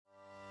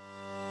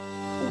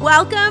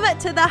Welcome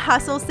to the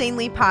Hustle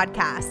Sanely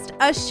podcast,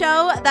 a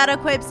show that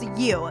equips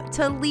you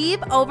to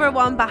leave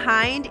overwhelm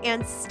behind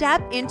and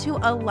step into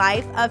a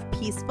life of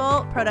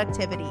peaceful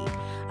productivity.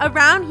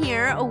 Around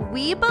here,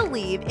 we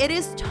believe it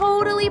is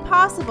totally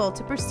possible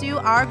to pursue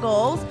our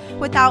goals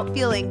without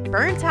feeling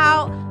burnt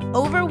out,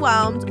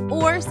 overwhelmed,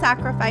 or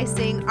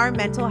sacrificing our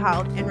mental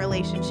health and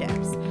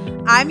relationships.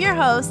 I'm your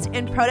host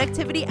and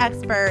productivity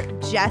expert,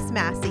 Jess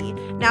Massey.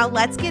 Now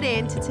let's get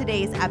into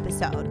today's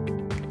episode.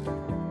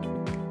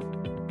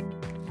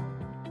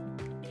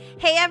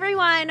 Hey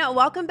everyone,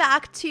 welcome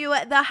back to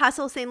the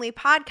Hustle Sanely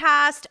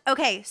podcast.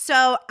 Okay,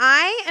 so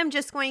I am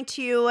just going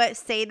to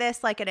say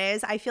this like it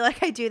is. I feel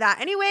like I do that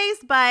anyways,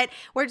 but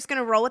we're just going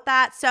to roll with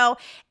that. So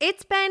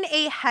it's been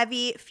a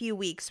heavy few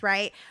weeks,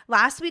 right?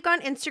 Last week on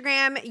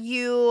Instagram,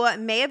 you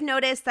may have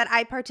noticed that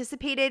I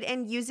participated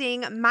in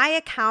using my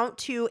account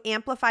to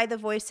amplify the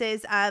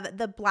voices of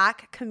the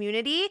Black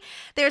community.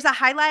 There's a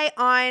highlight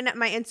on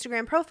my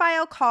Instagram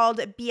profile called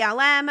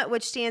BLM,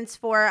 which stands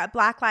for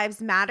Black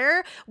Lives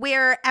Matter,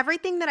 where everything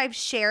that I've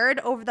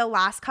shared over the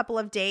last couple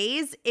of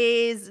days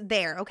is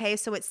there, okay?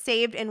 So it's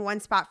saved in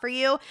one spot for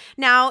you.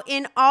 Now,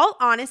 in all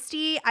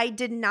honesty, I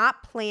did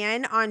not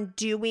plan on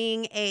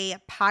doing a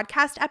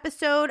podcast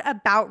episode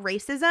about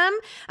racism,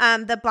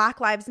 the Black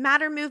Lives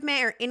Matter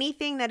movement, or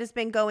anything that has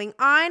been going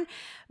on.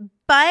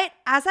 But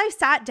as I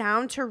sat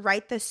down to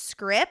write the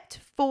script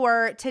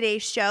for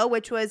today's show,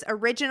 which was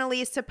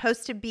originally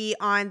supposed to be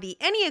on the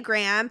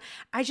Enneagram,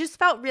 I just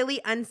felt really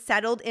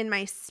unsettled in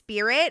my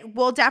spirit.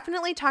 We'll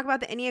definitely talk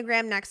about the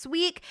Enneagram next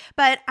week,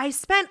 but I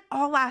spent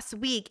all last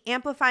week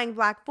amplifying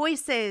Black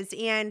voices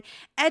and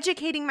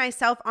educating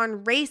myself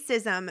on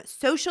racism,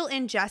 social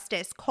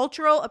injustice,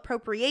 cultural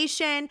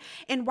appropriation,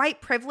 and white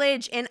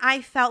privilege, and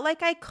I felt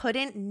like I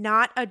couldn't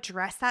not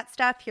address that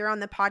stuff here on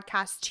the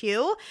podcast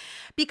too,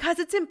 because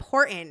it's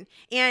important.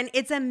 And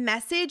it's a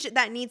message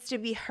that needs to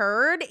be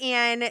heard,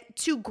 and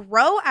to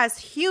grow as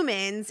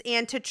humans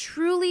and to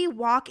truly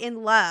walk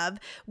in love,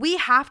 we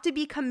have to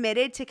be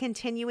committed to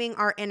continuing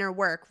our inner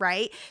work,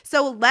 right?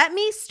 So let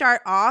me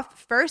start off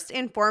first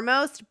and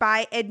foremost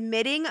by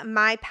admitting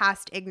my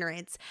past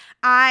ignorance.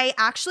 I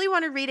actually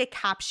want to read a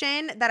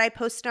caption that I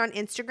posted on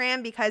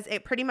Instagram because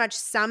it pretty much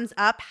sums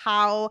up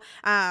how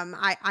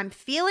I'm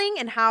feeling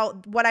and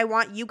what I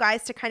want you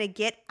guys to kind of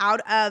get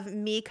out of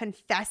me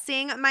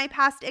confessing my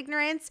past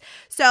ignorance.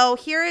 So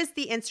here is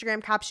the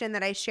Instagram caption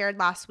that I shared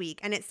last week,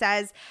 and it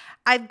says,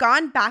 "I've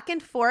gone back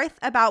and forth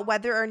about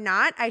whether or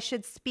not I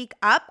should speak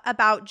up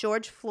about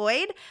George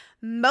Floyd,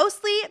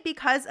 mostly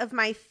because of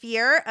my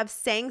fear of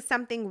saying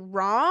something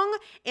wrong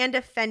and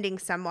offending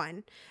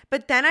someone.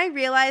 But then I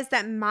realized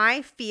that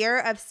my fear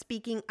of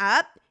speaking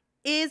up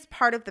is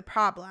part of the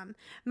problem.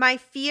 My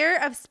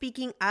fear of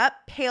speaking up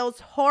pales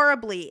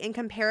horribly in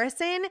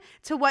comparison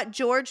to what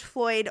George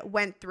Floyd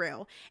went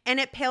through, and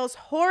it pales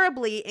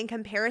horribly in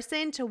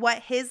comparison to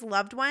what his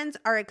loved ones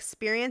are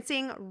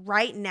experiencing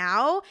right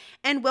now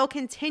and will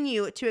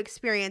continue to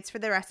experience for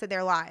the rest of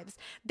their lives.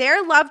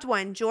 Their loved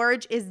one,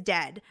 George, is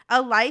dead.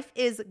 A life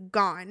is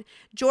gone.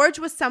 George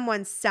was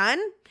someone's son.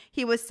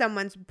 He was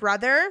someone's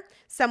brother,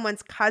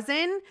 someone's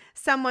cousin,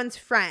 someone's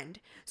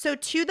friend. So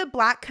to the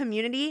Black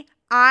community,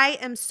 I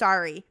am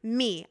sorry.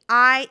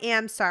 I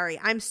am sorry.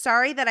 I'm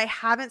sorry that I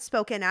haven't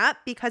spoken up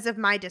because of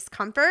my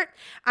discomfort.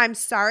 I'm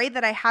sorry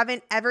that I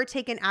haven't ever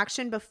taken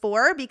action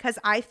before because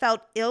I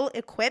felt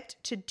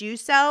ill-equipped to do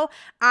so.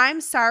 I'm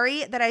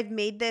sorry that I've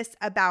made this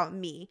about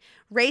me.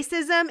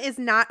 Racism is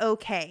not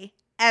okay,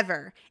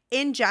 ever.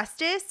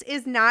 Injustice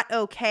is not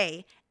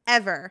okay,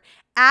 ever.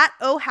 At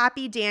Oh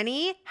Happy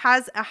Danny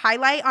has a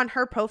highlight on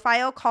her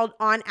profile called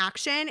On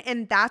Action,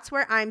 and that's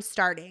where I'm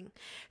starting.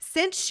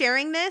 Since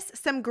sharing this,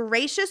 some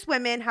gracious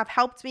women have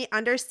helped me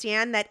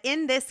understand that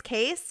in this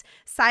case,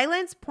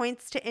 silence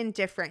points to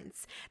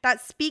indifference.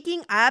 That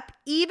speaking up,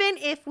 even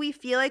if we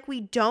feel like we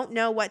don't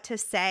know what to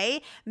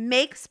say,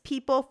 makes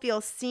people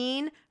feel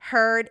seen,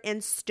 heard,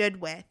 and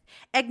stood with.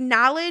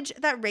 Acknowledge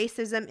that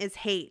racism is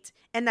hate,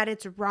 and that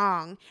it's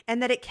wrong,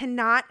 and that it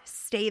cannot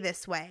stay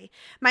this way.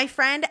 My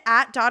friend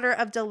at Daughter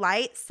of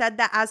Delight said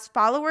that as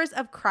followers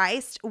of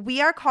Christ,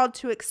 we are called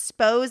to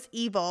expose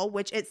evil,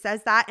 which it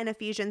says that in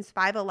Ephesians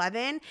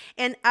 5:11,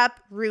 and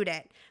uproot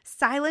it.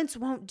 Silence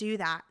won't do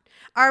that.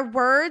 Our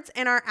words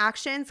and our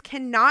actions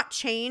cannot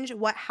change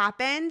what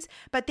happened,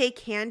 but they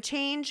can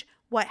change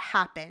what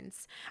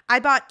happens. I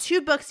bought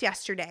 2 books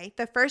yesterday.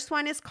 The first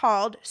one is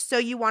called So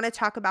You Want to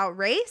Talk About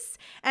Race,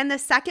 and the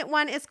second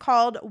one is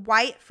called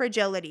White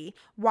Fragility,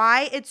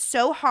 Why It's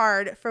So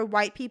Hard for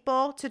White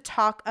People to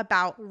Talk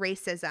About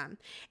Racism.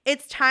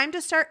 It's time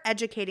to start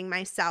educating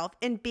myself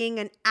and being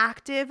an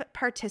active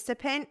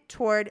participant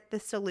toward the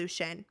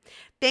solution.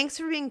 Thanks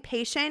for being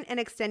patient and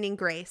extending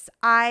grace.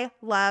 I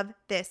love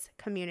this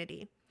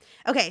community.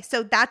 Okay,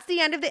 so that's the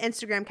end of the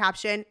Instagram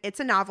caption. It's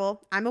a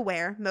novel. I'm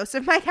aware. Most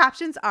of my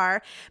captions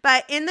are.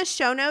 But in the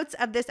show notes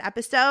of this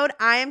episode,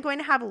 I am going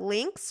to have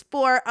links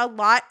for a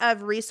lot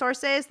of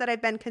resources that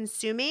I've been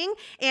consuming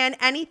and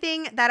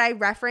anything that I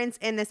reference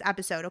in this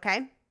episode,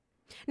 okay?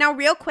 Now,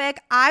 real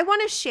quick, I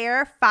want to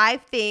share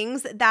 5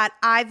 things that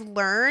I've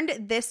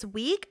learned this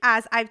week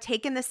as I've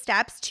taken the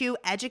steps to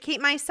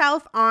educate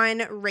myself on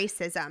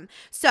racism.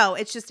 So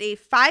it's just a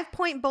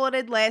 5-point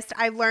bulleted list.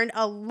 I've learned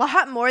a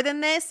lot more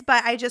than this,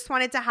 but I just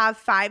wanted to have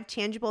 5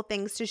 tangible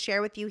things to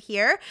share with you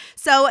here.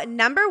 So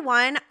number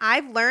 1,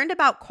 I've learned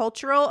about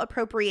cultural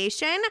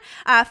appropriation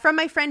from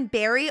my friend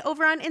Barry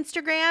over on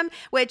Instagram,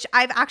 which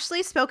I've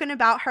actually spoken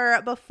about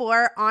her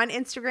before on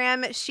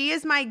Instagram. She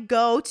is my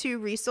go-to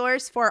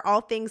resource for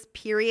all things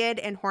period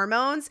and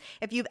hormones.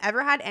 If you've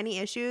ever had any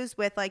issues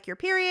with like your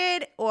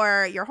period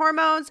or your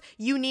hormones,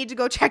 you need to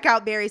go check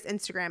out Barry's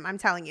Instagram, I'm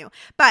telling you.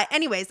 But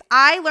anyways,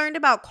 I learned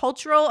about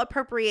cultural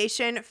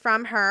appropriation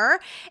from her,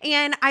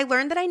 and I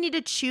learned that I need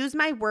to choose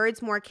my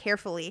words more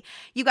carefully.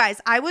 You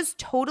guys, I was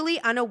totally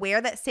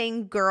unaware that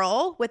saying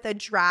girl with a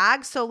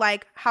drag, so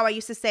like how I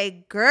used to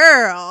say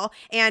girl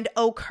and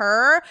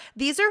occur,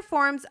 these are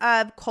forms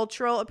of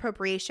cultural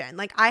appropriation.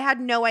 Like I had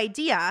no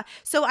idea.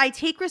 So I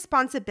take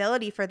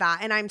responsibility for that.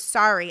 And I'm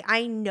sorry,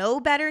 I know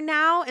better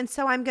now. And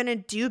so I'm going to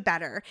do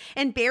better.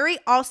 And Barry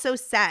also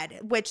said,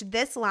 which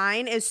this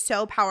line is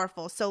so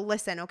powerful. So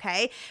listen,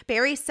 okay?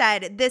 Barry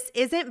said, this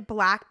isn't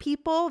Black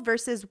people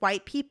versus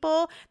white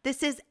people.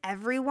 This is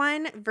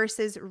everyone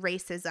versus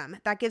racism.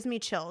 That gives me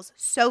chills.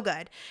 So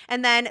good.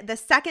 And then the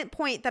second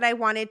point that I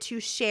wanted to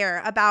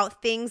share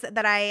about things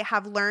that I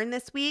have learned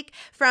this week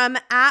from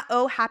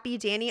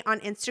 @OhHappyDanny on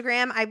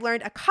Instagram, I've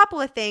learned a couple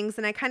of things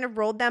and I kind of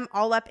rolled them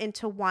all up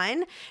into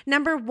one.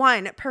 Number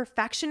 1,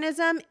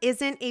 perfectionism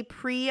isn't a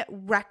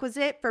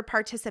prerequisite for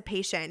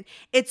participation.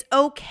 It's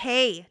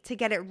okay to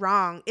get it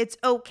wrong. It's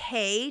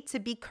okay to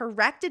be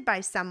corrected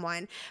by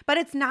someone, but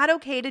it's not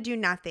okay to do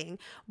nothing.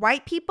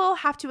 White people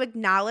have to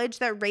acknowledge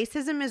that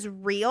racism is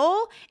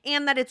real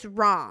and that it's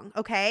wrong,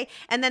 okay?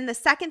 And then the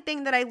second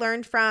thing that I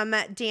learned from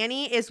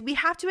Danny is we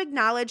have to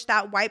acknowledge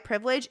that white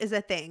privilege is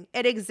a thing.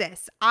 It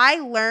exists. I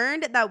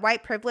learned that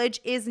white privilege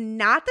is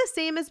not the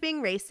same as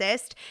being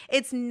racist.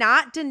 It's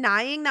not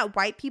denying that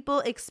white people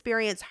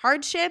experience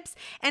hardships,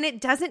 and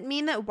it doesn't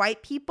mean that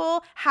white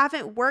people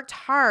haven't worked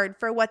hard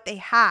for what they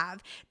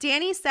have.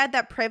 Danny said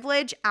that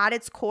privilege at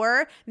its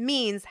core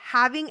means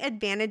having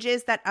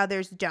advantages that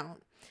others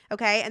don't.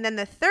 Okay. And then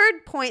the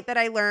third point that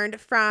I learned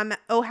from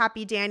Oh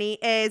Happy Danny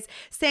is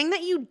saying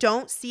that you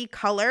don't see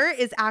color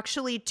is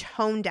actually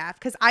tone deaf.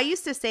 Because I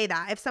used to say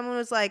that if someone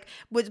was like,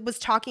 was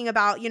talking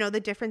about, you know,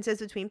 the differences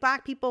between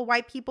Black people,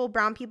 white people,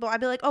 brown people,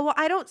 I'd be like, oh, well,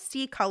 I don't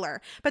see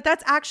color. But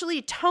that's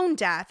actually tone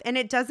deaf, and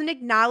it doesn't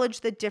acknowledge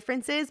the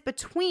differences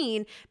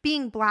between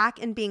being Black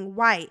and being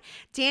white.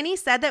 Danny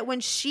said that when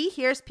she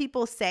hears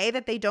people say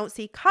that they don't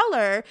see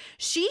color,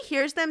 she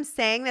hears them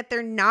saying that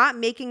they're not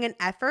making an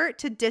effort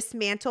to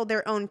dismantle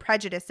their own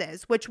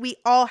prejudices, which we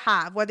all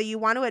have, whether you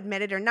want to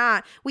admit it or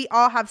not. We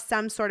all have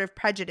some sort of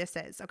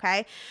prejudices,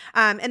 okay?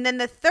 And then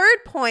the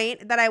third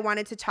point that I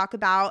wanted to talk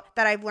about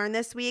that I've learned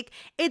this week,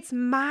 it's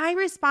my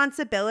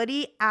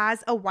responsibility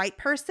as a white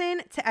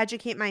person to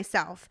educate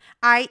myself,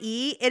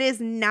 i.e., it is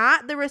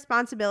not the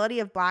responsibility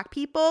of Black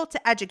people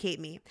to educate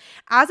me.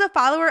 As a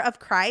follower of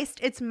Christ,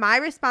 it's my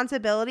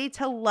responsibility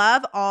to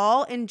love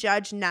all and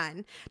judge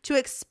none, to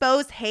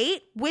expose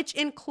hate, which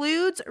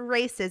includes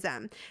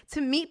racism,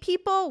 to meet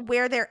people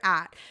where they're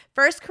at.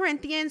 1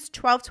 Corinthians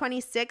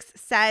 12:26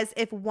 says,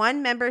 if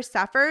one member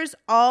suffers,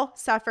 all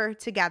suffer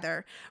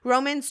together.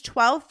 Romans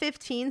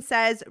 12:15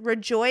 says,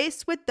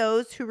 rejoice with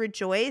those who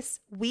rejoice,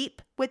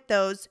 weep with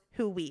those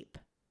who weep.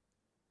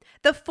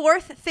 The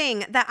fourth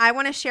thing that I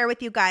want to share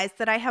with you guys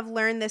that I have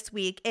learned this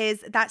week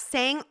is that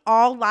saying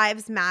all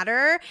lives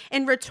matter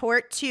in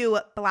retort to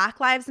Black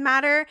Lives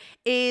Matter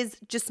is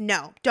just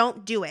no,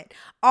 don't do it.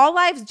 All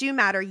lives do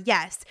matter,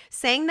 yes.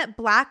 Saying that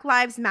Black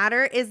Lives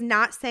Matter is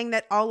not saying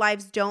that all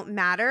lives don't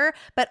matter,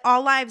 but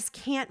all lives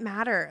can't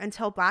matter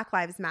until Black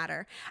Lives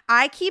Matter.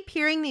 I keep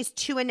hearing these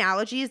two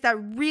analogies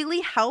that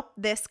really help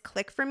this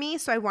click for me,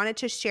 so I wanted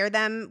to share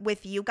them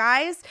with you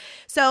guys.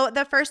 So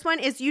the first one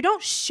is you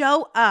don't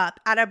show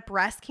up at a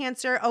breast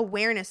cancer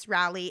awareness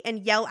rally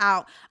and yell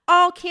out,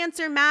 all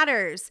cancer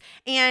matters.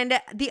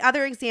 And the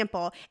other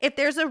example, if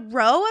there's a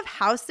row of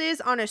houses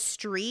on a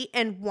street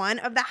and one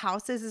of the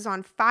houses is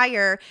on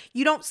fire,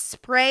 you don't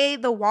spray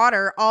the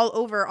water all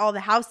over all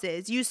the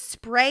houses. You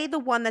spray the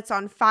one that's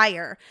on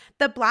fire.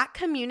 The Black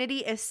community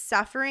is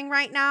suffering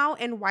right now,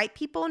 and white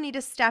people need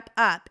to step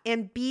up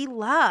and be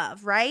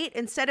love, right?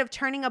 Instead of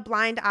turning a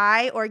blind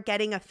eye or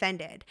getting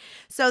offended.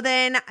 So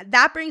then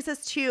that brings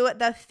us to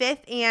the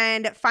fifth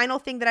and final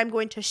thing that I'm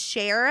going to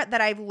share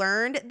that I've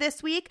learned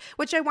this week,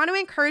 which I want to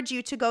encourage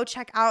you to go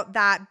check out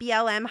that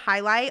BLM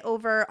highlight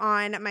over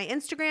on my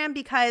Instagram,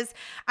 because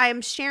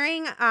I'm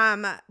sharing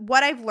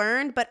what I've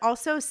learned, but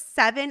also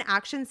 7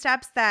 action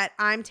steps that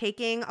I'm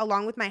taking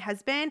along with my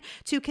husband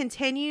to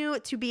continue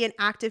to be an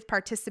active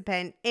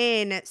participant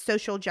in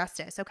social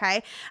justice,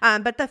 okay?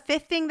 But the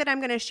fifth thing that I'm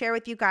going to share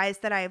with you guys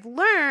that I've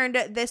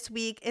learned this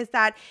week is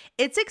that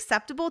it's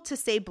acceptable to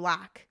say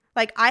Black.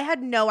 Like, I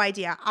had no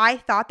idea. I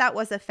thought that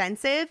was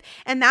offensive.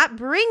 And that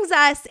brings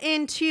us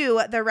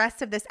into the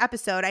rest of this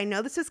episode. I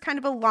know this is kind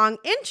of a long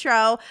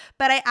intro,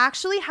 but I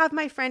actually have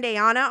my friend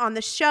Ayana on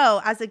the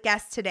show as a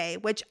guest today,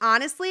 which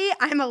honestly,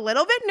 I'm a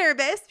little bit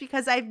nervous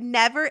because I've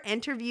never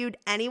interviewed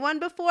anyone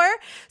before.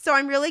 So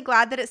I'm really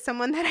glad that it's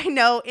someone that I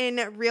know in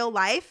real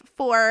life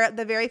for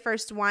the very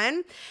first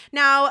one.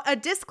 Now, a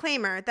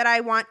disclaimer that I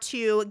want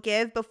to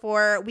give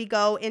before we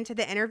go into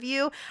the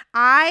interview: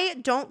 I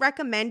don't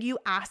recommend you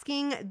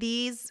asking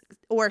these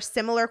or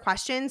similar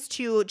questions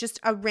to just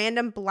a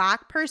random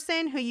Black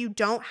person who you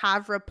don't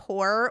have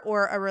rapport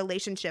or a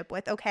relationship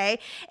with, okay?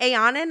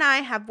 Ayana and I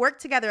have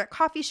worked together at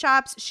coffee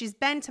shops. She's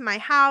been to my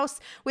house.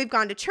 We've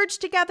gone to church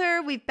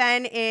together. We've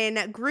been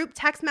in group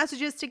text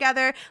messages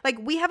together. Like,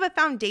 we have a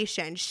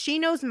foundation. She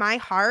knows my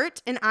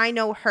heart and I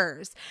know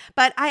hers.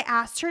 But I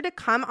asked her to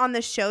come on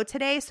the show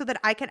today so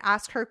that I could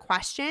ask her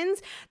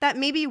questions that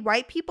maybe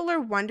white people are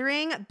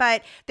wondering,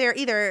 but they're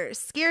either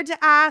scared to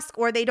ask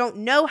or they don't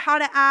know how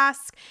to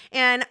ask.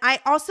 And I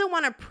also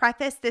want to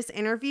preface this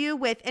interview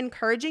with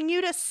encouraging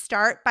you to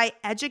start by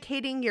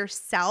educating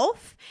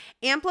yourself,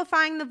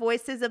 amplifying the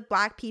voices of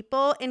Black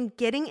people, and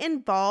getting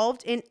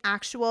involved in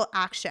actual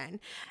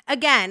action.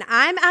 Again,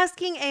 I'm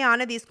asking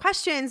Ayana these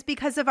questions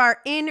because of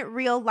our in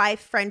real life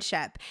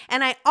friendship.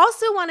 And I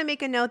also want to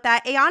make a note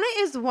that Ayana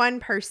is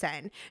one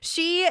person.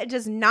 She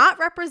does not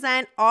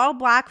represent all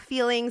Black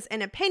feelings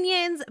and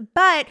opinions,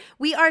 but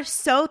we are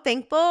so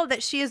thankful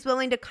that she is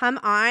willing to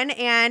come on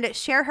and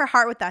share her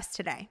heart with us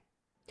today.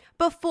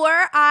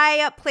 Before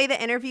I play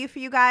the interview for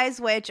you guys,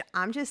 which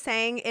I'm just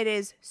saying it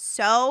is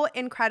so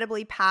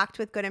incredibly packed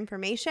with good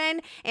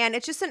information, and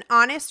it's just an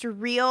honest,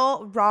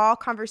 real, raw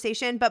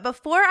conversation. But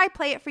before I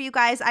play it for you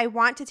guys, I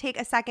want to take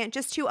a second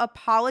just to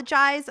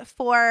apologize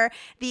for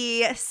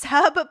the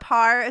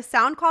subpar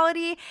sound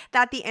quality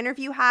that the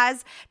interview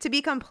has. To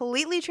be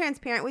completely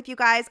transparent with you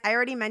guys, I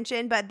already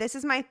mentioned, but this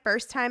is my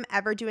first time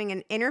ever doing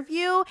an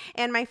interview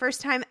and my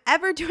first time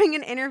ever doing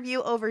an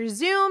interview over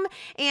Zoom.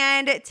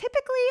 And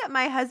typically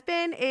my husband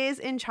is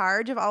in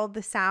charge of all of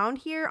the sound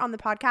here on the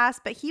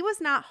podcast, but he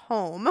was not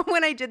home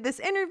when I did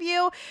this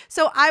interview.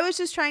 So I was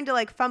just trying to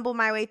like fumble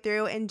my way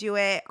through and do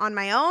it on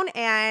my own.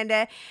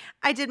 And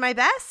I did my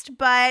best,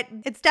 but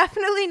it's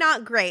definitely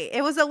not great.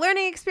 It was a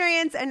learning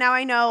experience, and now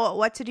I know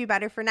what to do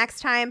better for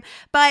next time.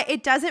 But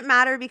it doesn't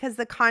matter because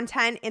the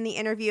content in the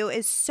interview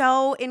is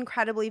so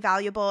incredibly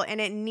valuable and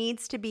it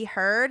needs to be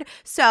heard.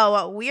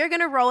 So we are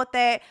going to roll with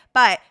it,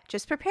 but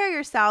just prepare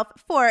yourself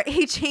for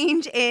a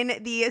change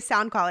in the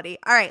sound quality.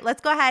 All right,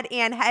 let's go ahead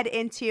and head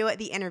into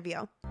the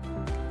interview.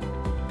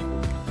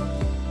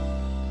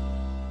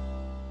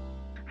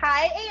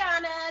 Hi,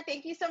 Ayana.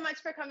 Thank you so much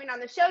for coming on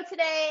the show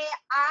today.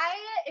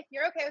 If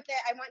you're okay with it,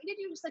 I want you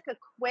to do just like a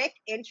quick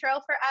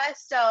intro for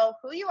us. So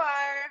who you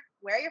are,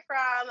 where you're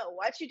from,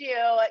 what you do,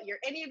 your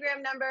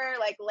Enneagram number,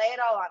 like lay it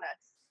all on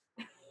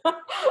us.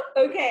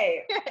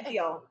 Okay,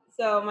 deal.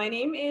 So my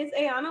name is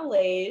Ayana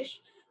Lage.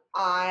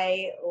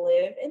 I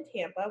live in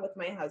Tampa with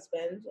my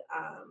husband.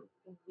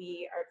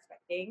 We are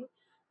expecting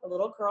a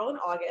little girl in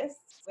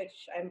August,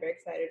 which I'm very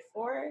excited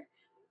for.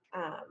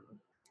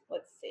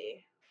 Let's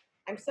see.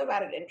 I'm so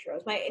bad at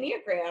intros. My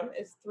Enneagram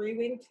is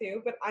 3-wing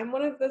 2, but I'm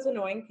one of those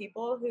annoying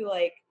people who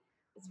like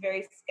is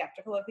very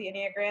skeptical of the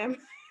Enneagram.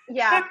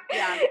 Yeah.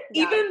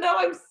 Even though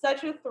I'm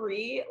such a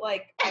 3,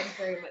 like I'm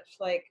very much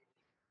like,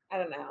 I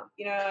don't know.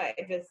 You know, I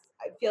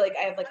feel like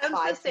I have like Adam's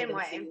 5 the same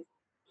way.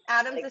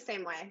 Adam's like, the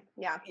same way.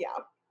 Yeah.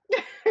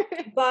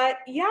 But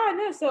yeah,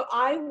 no. So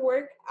I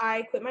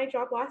quit my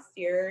job last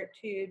year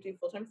to do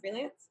full-time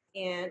freelance,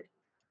 and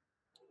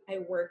I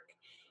work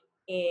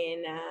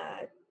in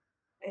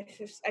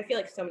I feel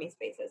like so many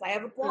spaces. I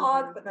have a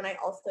blog, but then I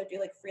also do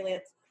like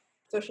freelance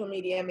social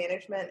media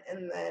management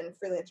and then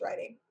freelance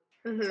writing.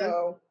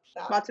 So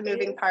lots of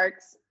moving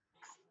parts.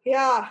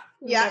 Yeah.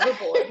 Never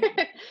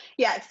bored.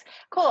 Yes.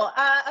 Cool.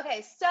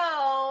 Okay. So,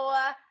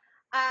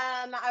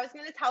 I was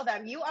going to tell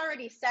them, you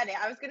already said it.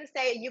 I was going to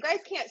say, you guys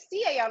can't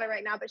see Ayana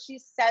right now, but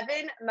she's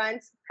 7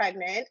 months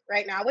pregnant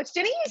right now, which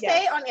didn't you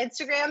say on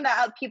Instagram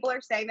that people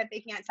are saying that they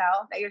can't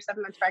tell that you're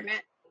 7 months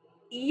pregnant?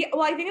 Yeah,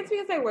 well, I think it's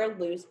because I wear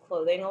loose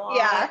clothing a lot.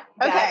 Yeah.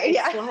 Okay.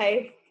 It's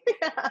like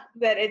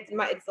that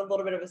it's a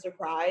little bit of a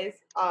surprise.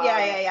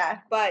 Yeah.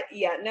 But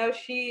yeah, no,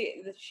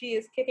 she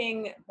is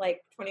kicking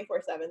like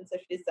 24/7, so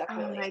she's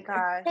definitely.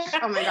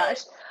 Oh my gosh.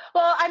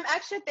 Well, I'm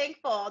extra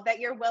thankful that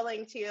you're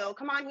willing to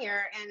come on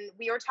here, and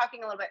we were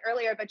talking a little bit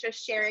earlier, but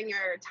just sharing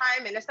your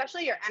time and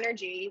especially your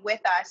energy with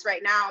us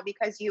right now,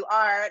 because you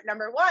are,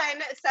 number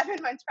one,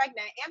 7 months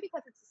pregnant, and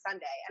because it's a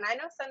Sunday, and I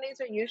know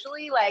Sundays are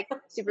usually like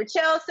super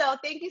chill. So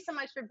thank you so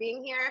much for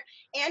being here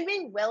and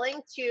being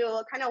willing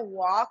to kind of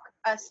walk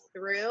us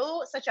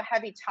through such a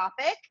heavy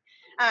topic.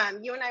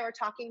 You and I were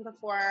talking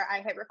before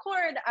I hit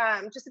record,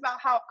 just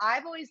about how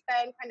I've always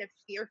been kind of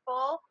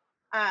fearful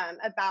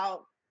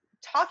about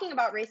talking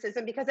about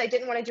racism because I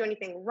didn't want to do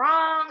anything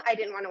wrong. I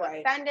didn't want to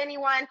Right. offend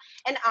anyone.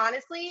 And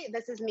honestly,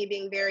 this is me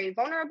being very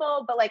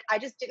vulnerable, but like I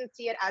just didn't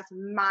see it as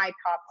my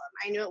problem.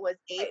 I knew it was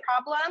a Right.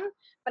 problem,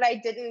 but I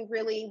didn't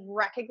really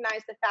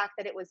recognize the fact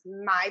that it was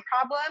my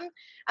problem.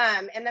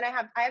 And then I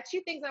have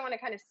two things I want to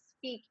kind of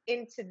speak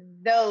into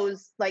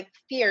those like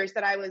fears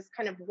that I was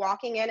kind of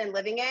walking in and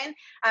living in.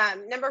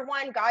 Number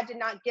one, God did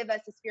not give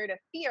us a spirit of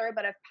fear,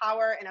 but of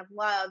power and of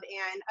love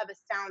and of a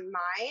sound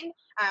mind,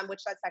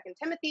 which that's Second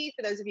Timothy.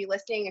 For those of you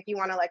listening, if you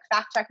want to like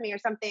fact check me or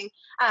something.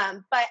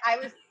 But I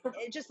was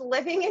just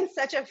living in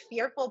such a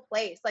fearful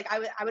place. Like I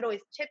would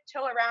always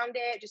tiptoe around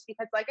it just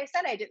because, like I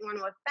said, I didn't want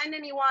to offend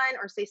anyone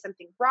or say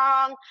something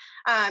wrong.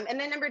 And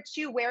then number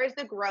two, where is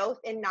the growth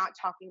in not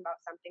talking about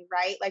something,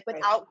 right? Like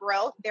without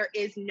growth, there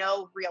is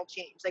no real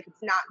change. Like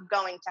it's not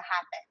going to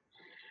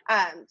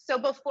happen. So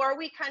before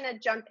we kind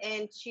of jump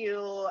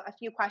into a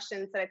few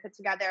questions that I put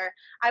together,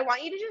 I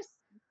want you to just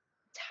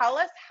tell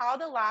us how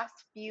the last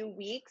few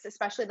weeks,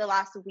 especially the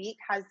last week,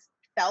 has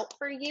felt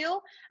for you.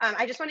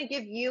 I just want to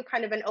give you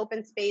kind of an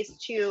open space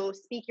to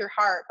speak your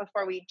heart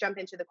before we jump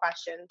into the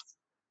questions.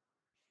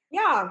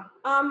 Yeah.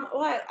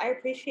 Well, I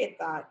appreciate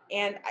that.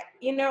 And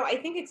I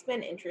think it's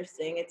been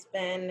interesting. It's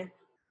been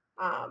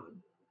um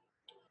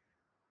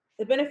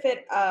the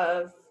benefit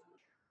of,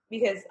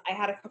 because I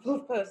had a couple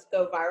of posts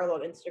go viral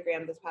on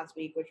Instagram this past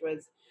week,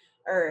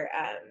 or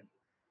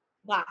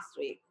last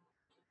week,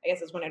 I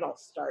guess is when it all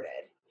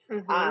started.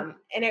 Mm-hmm.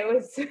 And it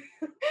was,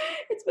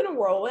 it's been a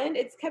whirlwind.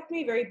 It's kept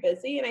me very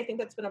busy. And I think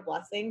that's been a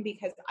blessing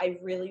because I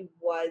really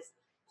was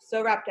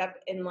so wrapped up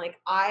in like,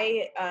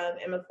 I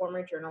am a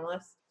former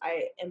journalist.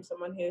 I am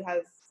someone who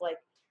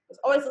was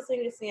always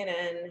listening to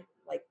CNN,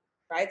 like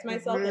prides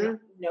myself in Mm-hmm.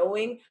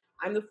 knowing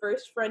I'm the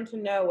first friend to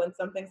know when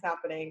something's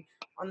happening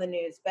on the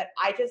news. But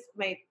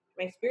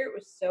my spirit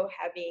was so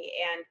heavy,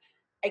 and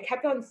I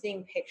kept on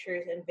seeing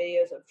pictures and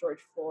videos of George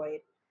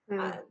Floyd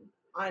um,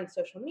 on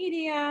social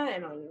media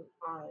and on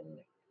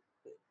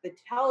the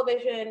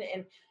television,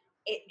 and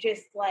it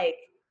just like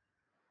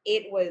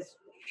it was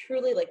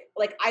truly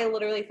like I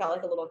literally felt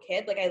like a little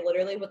kid. Like I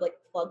literally would like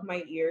plug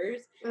my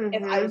ears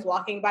if I was Mm-hmm.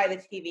 walking by the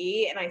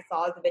TV and I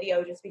saw the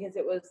video, just because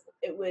it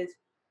was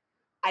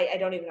I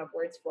don't even have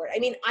words for it. I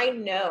mean, I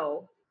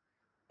know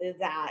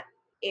that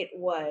it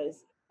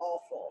was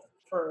awful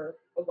for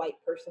a white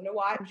person to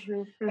watch,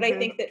 Mm-hmm. but I Mm-hmm.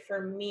 think that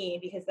for me,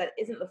 because that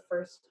isn't the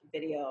first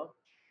video,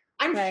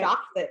 I'm Right.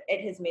 shocked that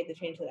it has made the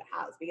change that it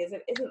has, because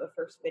it isn't the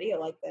first video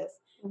like this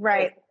that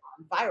Right. has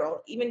gone viral.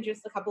 Even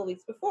just a couple of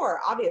weeks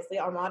before, obviously,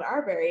 Ahmaud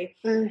Arbery,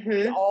 we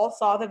Mm-hmm. all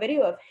saw the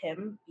video of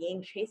him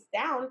being chased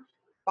down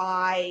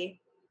by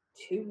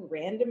three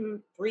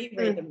random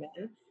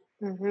men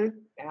Mm-hmm.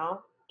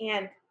 now.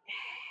 And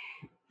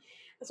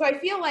so I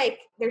feel like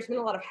there's been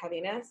a lot of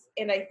heaviness,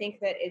 and I think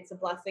that it's a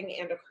blessing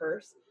and a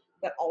curse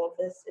that all of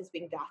this is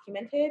being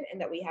documented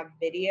and that we have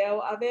video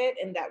of it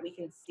and that we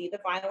can see the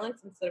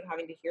violence instead of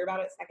having to hear about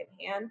it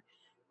secondhand.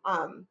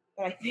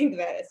 But I think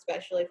that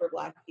especially for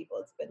Black people,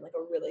 it's been like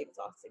a really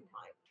exhausting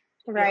time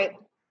to be Right.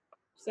 honest.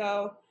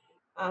 So,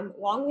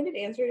 long-winded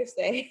answer to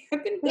say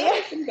I've been good, Yeah.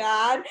 I've been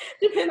bad.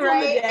 Depends on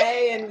the Right.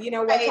 day and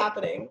what's Right.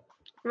 happening.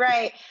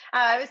 Right.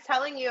 I was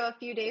telling you a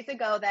few days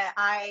ago that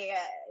I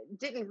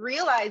didn't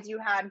realize you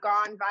had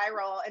gone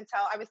viral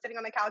until I was sitting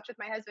on the couch with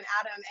my husband,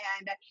 Adam,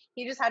 and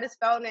he just had his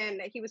phone and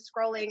he was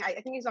scrolling. I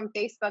think he was on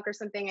Facebook or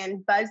something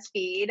and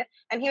BuzzFeed.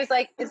 And he was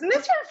like, "Isn't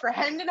this your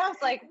friend?" And I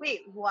was like,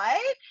 "Wait,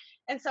 what?"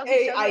 And so he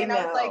Hey, showed me I and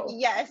I was like, know.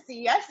 "Yes,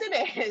 yes,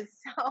 it is."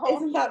 So,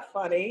 Isn't that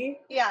funny?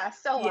 yeah,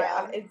 so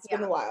Yeah, wild. it's Yeah.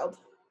 been wild.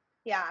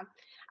 Yeah.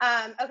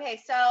 Okay.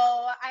 So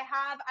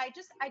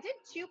I did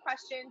two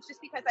questions just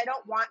because I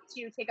don't want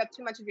to take up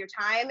too much of your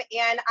time.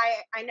 And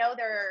I know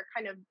they're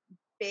kind of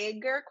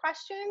bigger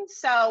questions.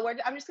 So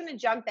I'm just going to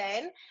jump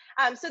in.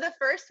 So the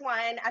first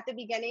one at the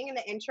beginning in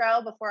the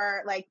intro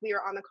before like we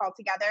were on the call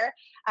together.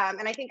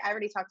 And I think I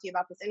already talked to you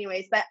about this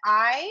anyways, but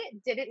I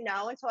didn't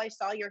know until I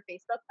saw your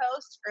Facebook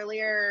post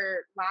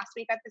earlier last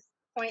week at this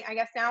point, I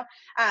guess now,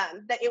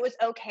 that it was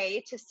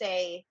okay to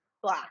say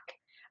Black.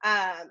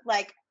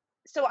 Like,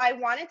 so I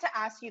wanted to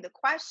ask you the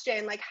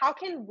question, like, how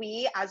can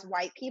we as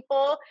white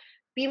people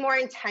be more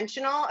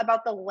intentional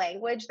about the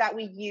language that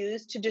we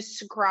use to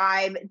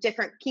describe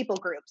different people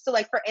groups? So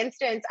like, for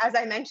instance, as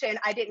I mentioned,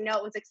 I didn't know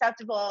it was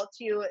acceptable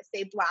to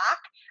say Black.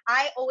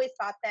 I always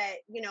thought that,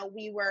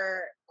 we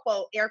were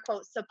quote, air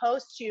quotes,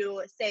 supposed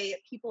to say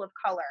people of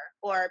color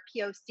or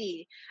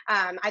POC.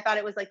 I thought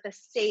it was like the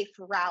safe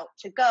route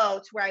to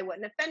go to where I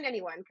wouldn't offend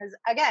anyone. Because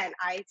again,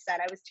 I said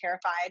I was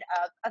terrified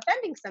of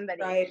offending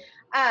somebody. Right.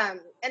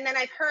 And then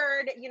I've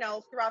heard,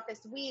 throughout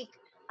this week,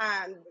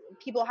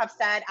 people have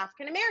said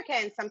African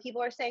American, some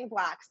people are saying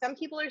Black, some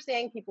people are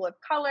saying people of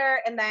color.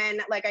 And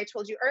then, like I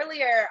told you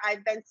earlier,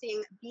 I've been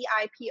seeing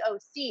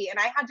BIPOC, and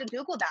I had to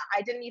Google that.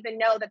 I didn't even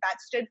know that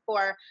stood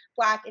for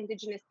Black,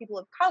 Indigenous, people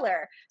of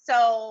color.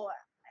 So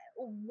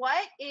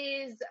what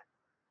is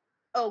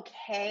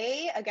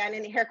okay, again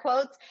in air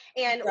quotes,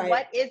 and Right.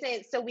 what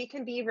isn't, so we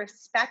can be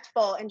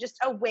respectful and just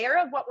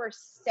aware of what we're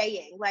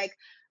saying? Like,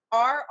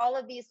 are all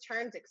of these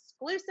terms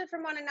exclusive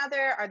from one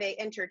another? Are they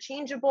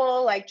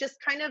interchangeable? Like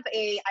just kind of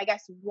a, I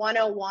guess,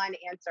 101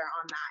 answer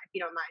on that, if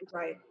you don't mind.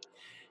 Right.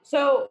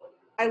 So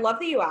I love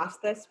that you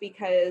asked this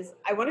because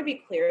I want to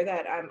be clear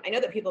that I know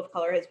that people of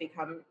color has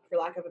become, for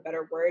lack of a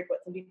better word,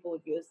 what some people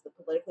would view as the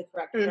politically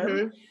correct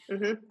term.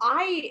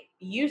 I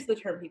use the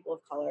term people of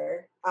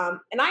color,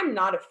 and I'm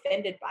not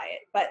offended by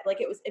it, but like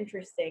it was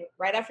interesting.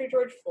 Right after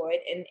George Floyd,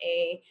 in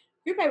a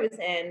group I was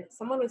in,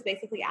 someone was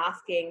basically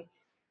asking,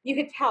 you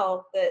could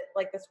tell that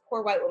like this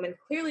poor white woman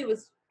clearly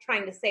was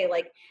trying to say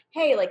like,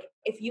 hey, like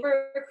if you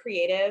were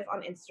creative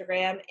on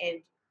Instagram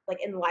and like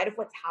in light of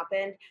what's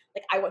happened,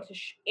 like I want to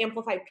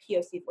amplify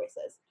POC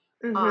voices.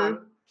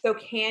 So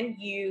can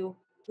you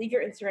leave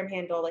your Instagram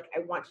handle? Like I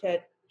want to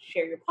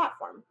share your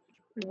platform.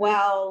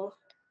 Well,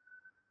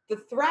 the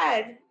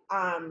thread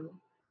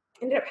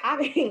ended up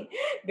having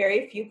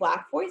very few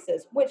Black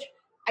voices, which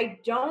I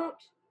don't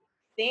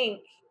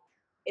think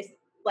is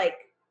like,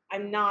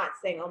 I'm not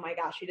saying, oh my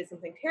gosh, she did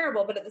something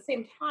terrible, but at the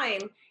same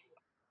time,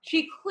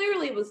 she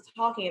clearly was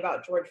talking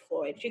about George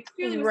Floyd. She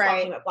clearly was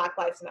talking about Black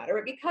Lives Matter.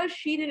 But because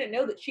she didn't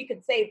know that she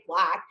could say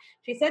Black,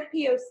 she said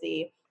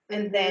POC.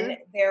 And then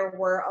there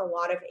were a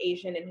lot of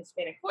Asian and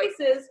Hispanic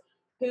voices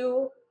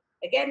who,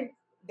 again,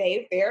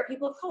 they are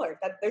people of color.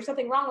 That there's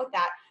something wrong with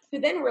that. Who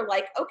then were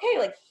like, okay,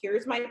 like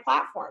here's my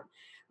platform.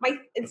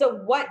 And so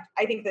what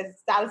I think the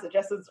status that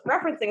Jess is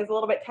referencing is a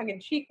little bit tongue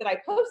in cheek that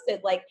I posted,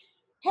 like,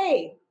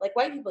 hey, like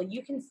white people,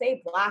 you can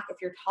say Black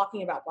if you're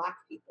talking about Black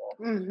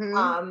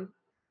people.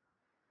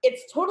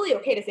 It's totally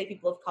okay to say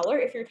people of color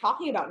if you're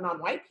talking about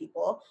non-white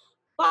people.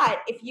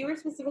 But if you were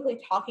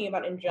specifically talking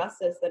about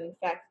injustice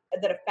that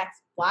affects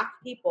Black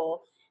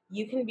people,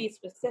 you can be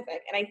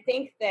specific. And I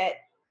think that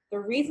the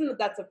reason that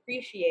that's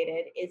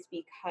appreciated is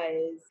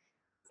because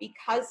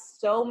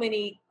so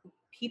many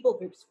people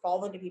groups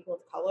fall into people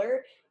of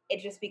color,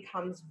 it just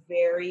becomes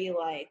very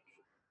like,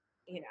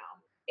 you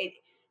know,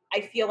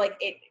 I feel like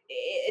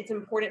it's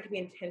important to be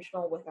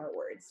intentional with our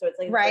words. So it's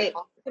like if we're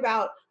talking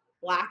about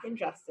Black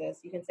injustice,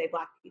 you can say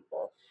Black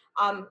people.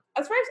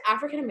 As far as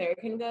African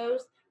American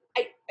goes,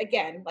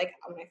 again, like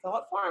when I fill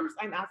out forms,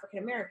 I'm African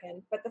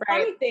American. But the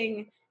funny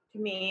thing to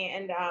me,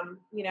 and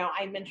you know,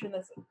 I mentioned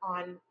this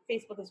on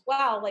Facebook as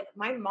well. Like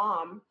my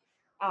mom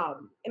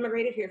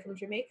immigrated here from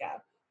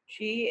Jamaica.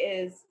 She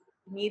is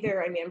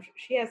neither. I mean,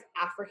 she has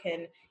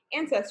African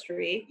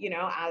ancestry, you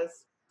know,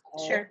 as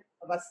all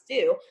of us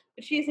do,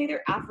 but she's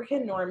neither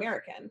African nor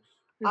American.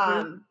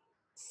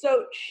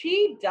 So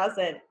she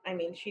doesn't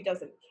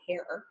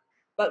care.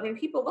 But when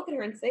people look at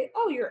her and say,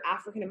 oh, you're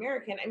African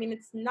American, I mean,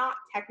 it's not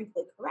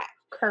technically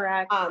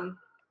correct.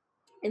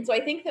 And so I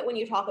think that when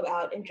you talk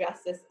about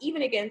injustice,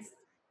 even against,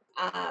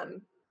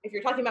 if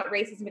you're talking about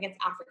racism against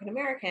African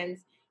Americans,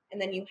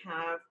 and then you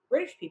have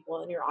British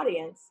people in your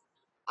audience,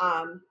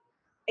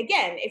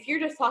 again, if you're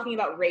just talking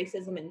about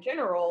racism in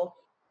general,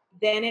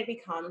 then it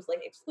becomes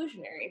like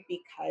exclusionary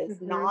because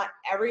not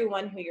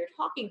everyone who you're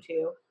talking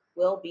to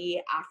will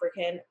be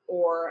African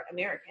or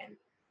American.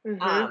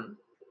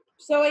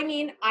 So, I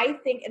mean, I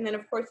think, and then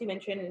of course you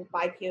mentioned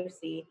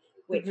BIPOC,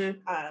 which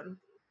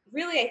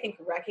really I think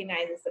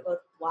recognizes that both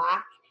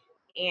Black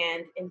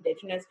and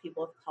Indigenous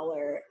people of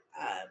color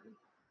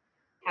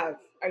are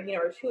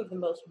two of the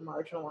most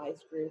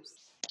marginalized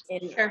groups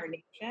in our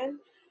nation.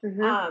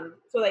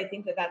 So I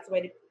think that that's a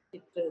way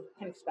to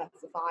kind of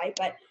specify.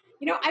 But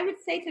you know, I would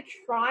say to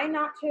try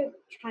not to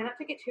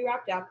get too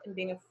wrapped up in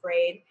being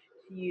afraid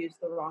to use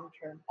the wrong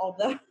term.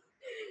 Although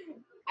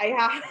I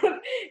have,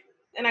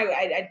 and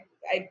I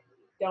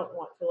don't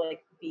want to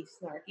like be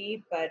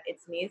snarky, but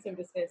it's me, so I'm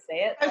just gonna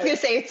say it. I was gonna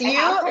say it's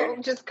you.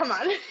 Just come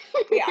on.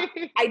 Yeah,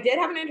 I did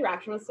have an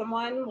interaction with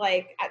someone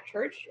like at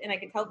church, and I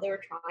could tell they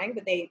were trying,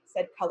 but they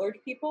said colored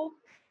people,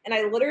 and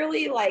I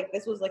literally like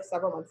this was like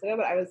several months ago,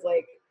 but I was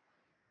like,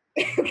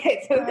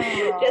 okay, so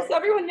just so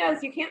everyone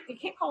knows, you can't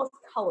call us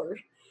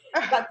colored.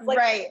 That's like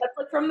that's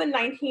like from the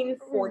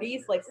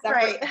 1940s, like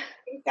separate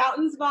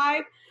fountains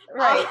vibe.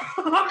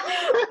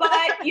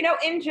 But you know,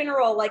 in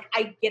general, like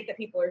I get that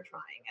people are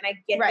trying, and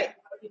I get that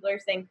people are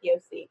saying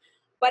POC,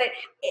 but it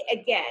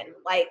again,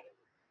 like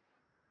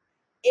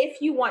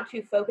if you want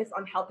to focus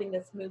on helping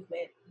this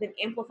movement, then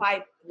amplify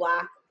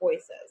Black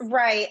voices.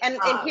 Right. And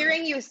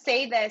hearing you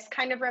say this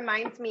kind of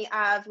reminds me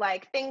of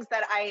like things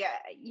that I,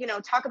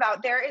 talk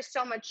about. There is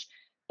so much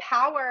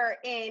power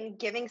in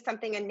giving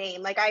something a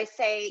name. Like I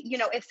say,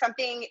 if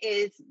something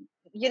is,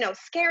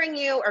 scaring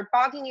you or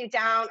bogging you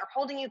down or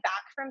holding you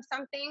back from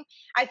something,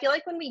 I feel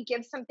like when we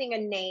give something a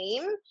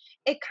name,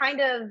 it kind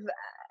of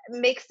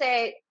makes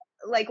it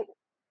like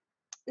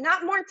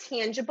not more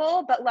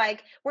tangible, but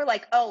like we're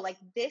like, oh, like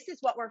this is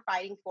what we're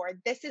fighting for,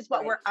 this is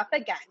what we're up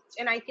against.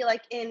 And I feel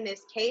like in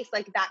this case,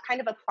 like that kind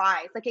of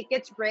applies, like it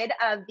gets rid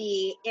of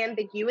the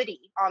ambiguity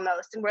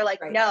almost, and we're like,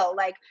 no,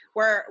 like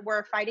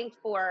we're fighting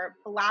for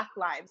Black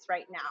lives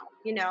right now,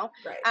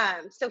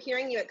 so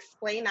hearing you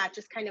explain that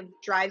just kind of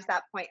drives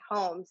that point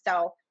home.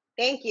 So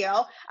thank you.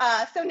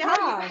 So now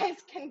you guys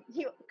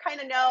you kind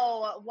of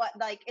know what,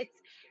 like, it's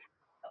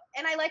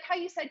and I like how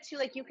you said too,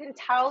 like, you can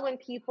tell when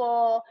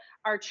people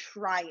are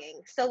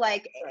trying. So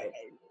like, Right.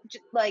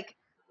 like,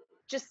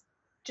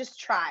 just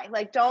try.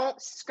 Like,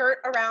 don't skirt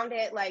around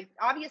it. Like,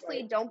 obviously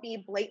Right. don't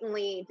be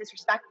blatantly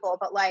disrespectful,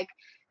 but like,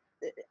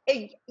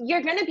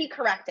 you're going to be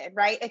corrected,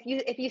 right?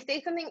 If you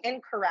say something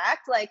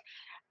incorrect, like,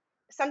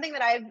 something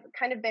that I've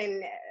kind of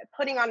been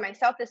putting on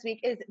myself this week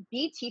is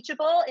be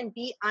teachable and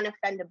be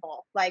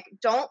unoffendable. Like,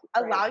 don't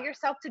allow Right.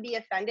 yourself to be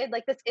offended.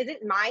 Like, this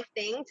isn't my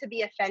thing to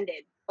be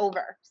offended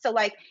over. So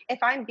like, if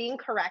I'm being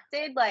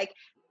corrected, like,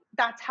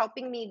 that's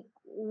helping me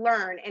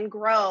learn and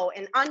grow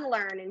and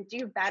unlearn and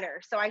do better.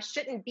 So I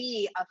shouldn't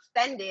be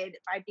offended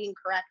by being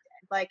corrected.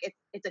 Like,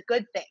 it's a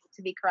good thing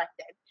to be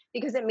corrected,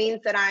 because it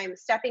means that I'm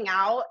stepping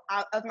out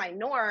of my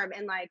norm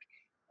and like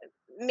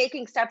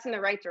making steps in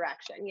the right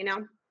direction, you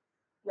know?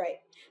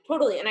 Right.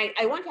 Totally. And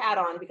I want to add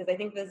on, because I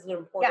think this is an Yeah.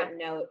 important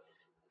note.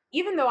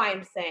 Even though I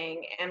am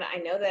saying, and I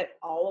know that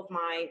all of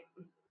my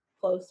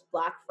close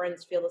Black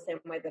friends feel the same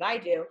way that I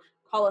do,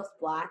 call us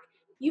Black.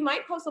 You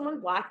might call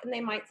someone Black and they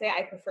might say,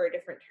 I prefer a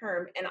different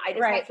term. And I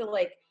just have Right. to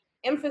like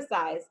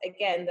emphasize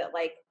again that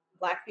like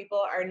Black people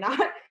are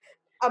not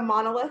a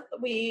monolith.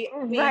 We,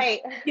 Right.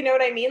 you know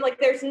what I mean? Like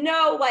there's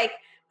no like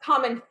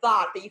common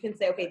thought that you can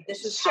say, okay,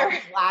 this is how Sure.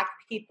 Black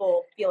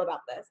people feel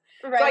about this.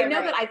 Right, So I right,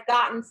 know that right. I've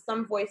gotten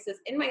some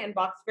voices in my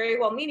inbox, very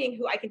well meaning,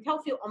 who I can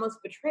tell feel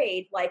almost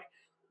betrayed, like,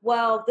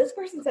 well, this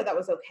person said that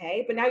was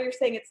okay, but now you're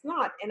saying it's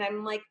not. And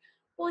I'm like,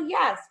 well,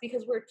 yes,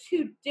 because we're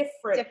two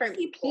different Different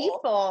people.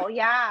 people,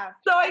 yeah.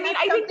 So I And mean,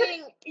 that's I think that,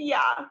 something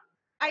yeah,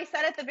 I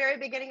said at the very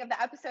beginning of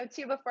the episode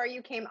too, before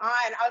you came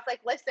on. I was like,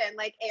 listen,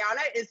 like,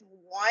 Ayana is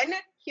one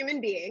human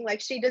being.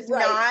 Like, she does right.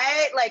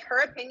 not, like,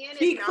 her opinion is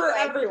Speak not for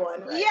like,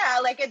 everyone. Right. yeah,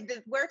 like,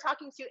 we're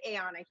talking to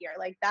Ayana here.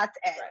 Like, that's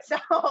it.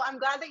 Right. So I'm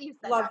glad that you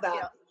said Love that too.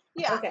 that.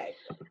 Yeah. Okay.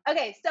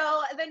 Okay,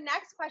 so the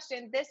next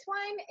question, this one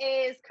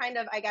is kind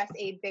of, I guess,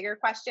 a bigger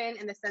question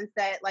in the sense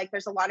that like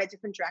there's a lot of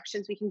different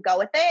directions we can go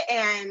with it,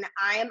 and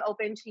I am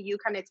open to you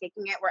kind of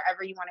taking it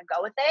wherever you want to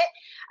go with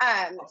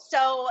it.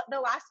 So the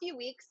last few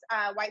weeks,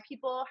 white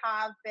people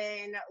have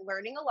been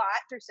learning a lot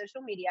through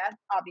social media,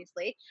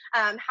 obviously,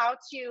 how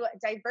to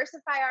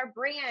diversify our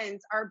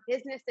brands, our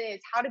businesses,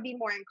 how to be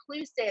more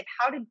inclusive,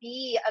 how to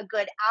be a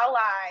good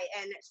ally,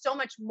 and so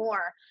much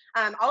more.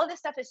 All of this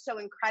stuff is so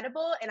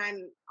incredible, and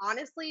I'm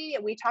honestly,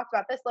 we talked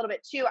about this a little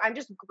bit too, I'm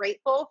just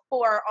grateful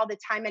for all the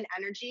time and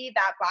energy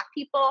that Black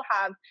people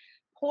have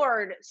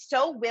poured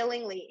so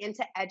willingly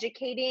into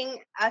educating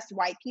us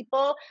white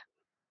people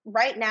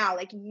right now.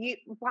 Like, you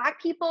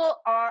Black people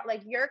are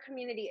like, your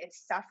community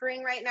is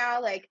suffering right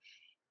now. Like,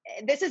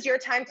 this is your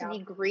time to Yeah. be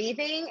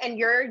grieving, and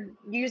you're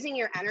using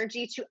your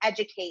energy to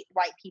educate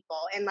white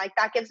people, and like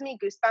that gives me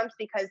goosebumps,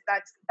 because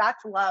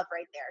that's love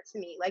right there to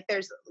me. Like,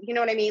 there's, you know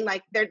what I mean,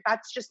 like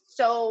that's just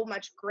so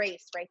much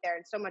grace right there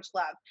and so much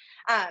love.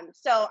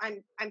 So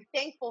I'm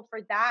thankful for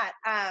that.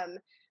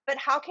 But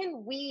how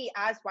can we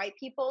as white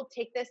people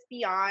take this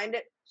beyond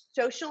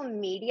social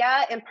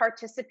media and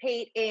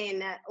participate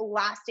in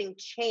lasting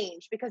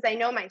change? Because I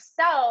know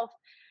myself,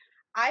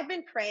 I've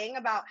been praying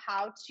about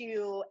how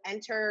to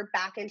enter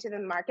back into the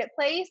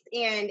marketplace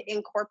and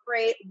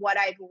incorporate what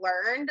I've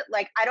learned.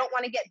 Like, I don't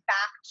want to get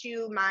back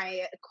to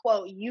my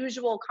quote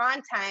usual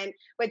content,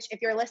 which, if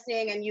you're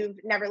listening and you've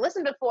never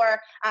listened before,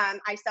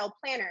 I sell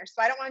planners.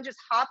 So I don't want to just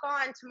hop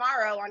on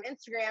tomorrow on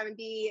Instagram and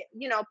be,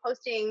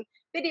 posting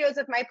videos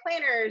of my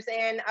planners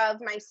and of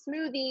my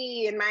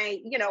smoothie and my,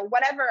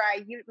 whatever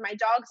I use, my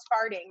dog's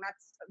farting.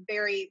 That's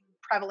very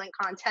prevalent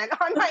content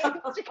on my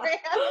Instagram.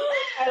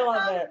 I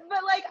love it.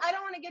 But like, I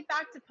don't want to get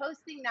back to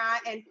posting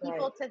that and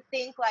people to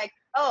think like,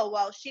 oh,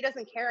 well, she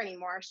doesn't care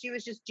anymore. She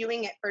was just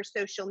doing it for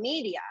social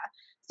media.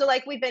 So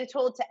like, we've been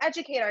told to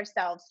educate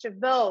ourselves, to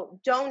vote,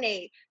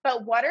 donate,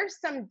 but what are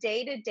some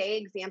day-to-day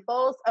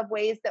examples of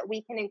ways that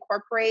we can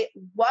incorporate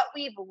what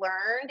we've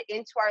learned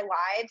into our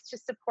lives to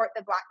support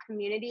the Black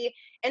community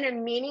in a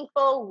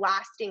meaningful,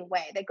 lasting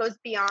way that goes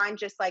beyond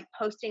just like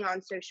posting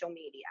on social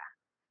media?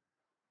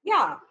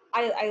 Yeah,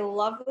 I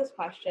love this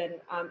question.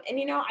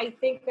 And I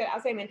think that,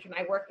 as I mentioned,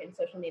 I work in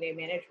social media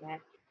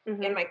management,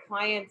 and my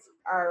clients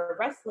are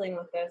wrestling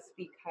with this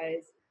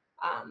because,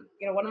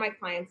 one of my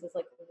clients is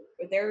like,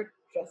 they're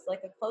just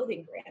like a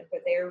clothing brand,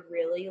 but they're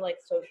really like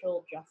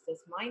social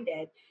justice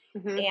minded.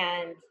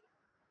 And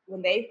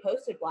when they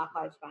posted Black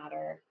Lives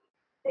Matter,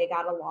 they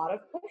got a lot of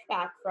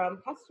pushback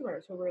from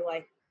customers who were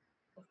like,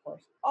 of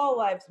course, all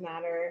lives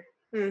matter.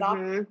 Stop,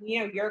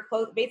 your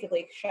clothes,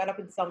 basically, shut up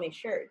and sell me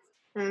shirts.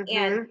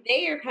 And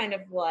they are kind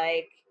of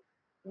like,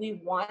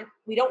 we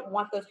don't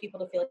want those people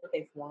to feel like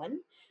they've won,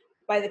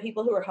 by the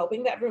people who are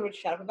hoping that everyone would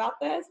shut up about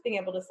this, being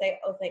able to say,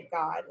 oh, thank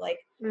God, like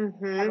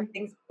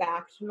everything's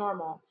back to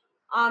normal.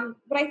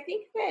 But I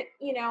think that,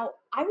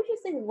 I would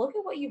just say, look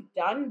at what you've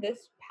done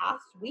this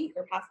past week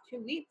or past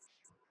 2 weeks,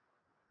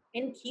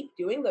 and keep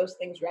doing those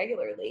things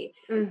regularly.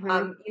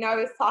 I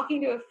was talking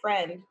to a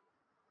friend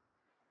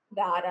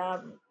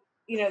that,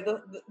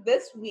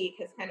 this week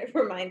has kind of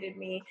reminded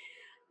me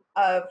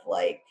of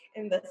like,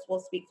 and this will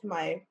speak to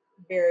my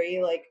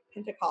very like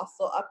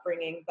Pentecostal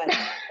upbringing, but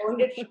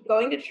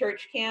going to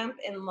church camp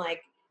and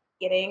like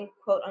getting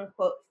quote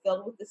unquote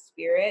filled with the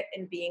Spirit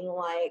and being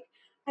like,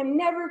 I'm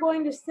never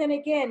going to sin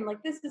again.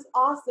 Like, this is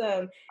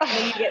awesome. And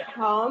then you get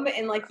home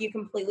and like you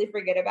completely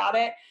forget about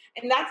it.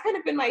 And that's kind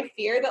of been my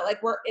fear, that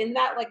like we're in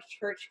that like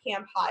church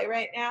camp high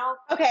right now.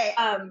 Okay.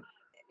 I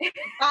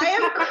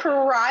am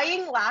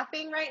crying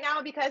laughing right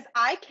now because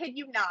I kid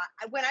you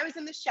not, when I was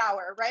in the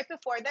shower right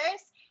before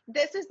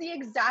this is the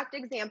exact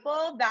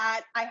example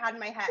that I had in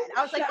my head.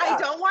 I was like, I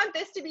don't want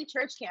this to be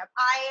church camp.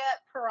 I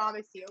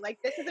promise you. Like,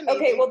 this is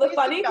amazing. Okay, well, the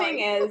funny thing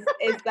is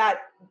that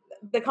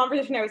the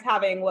conversation I was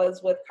having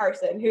was with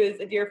Carson, who is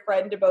a dear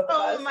friend to both of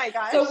us. Oh my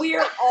gosh. So we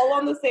are all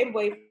on the same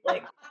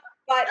wavelength.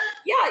 But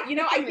yeah, you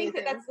know, I think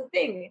that that's the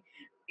thing.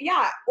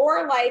 Yeah,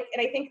 or like,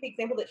 and I think the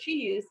example that she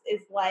used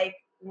is like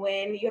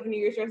when you have a New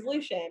Year's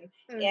resolution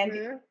and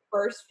the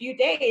first few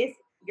days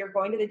you're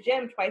going to the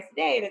gym twice a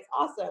day and it's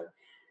awesome.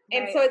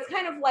 And so it's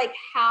kind of like,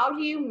 how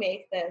do you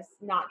make this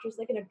not just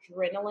like an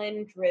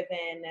adrenaline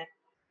driven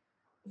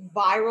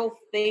viral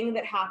thing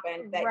that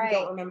happened that you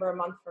don't remember a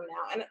month from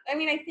now? And I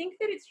mean, I think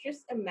that it's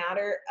just a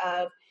matter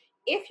of,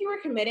 if you are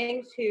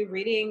committing to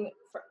reading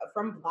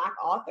from Black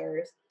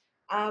authors,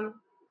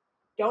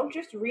 don't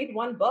just read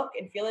one book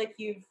and feel like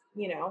you've,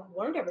 you know,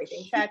 learned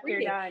everything. Keep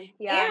reading.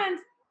 Yeah. And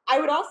I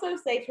would also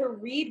say to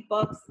read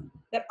books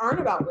that aren't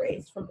about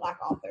race from Black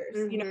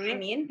authors. You know what I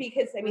mean?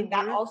 Because I mean,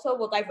 that also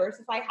will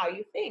diversify how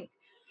you think.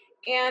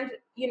 And,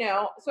 you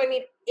know, so I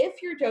mean,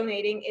 if you're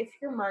donating, if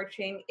you're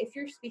marching, if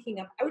you're speaking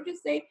up, I would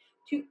just say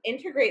to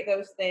integrate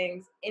those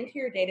things into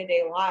your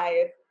day-to-day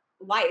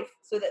life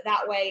so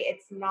that way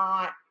it's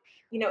not,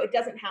 you know, it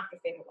doesn't have to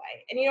fade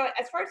away. And, you know,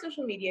 as far as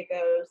social media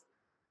goes,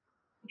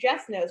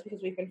 Jess knows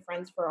because we've been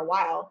friends for a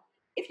while.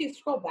 If you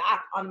scroll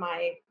back on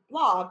my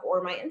blog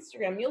or my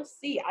Instagram, you'll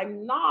see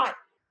I'm not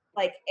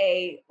like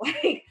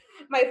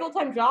my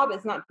full-time job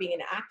is not being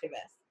an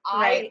activist.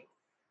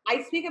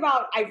 I speak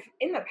about,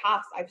 in the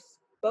past, I've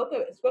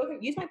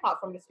used my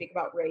platform to speak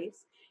about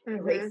race and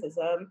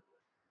racism.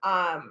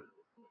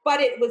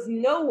 But it was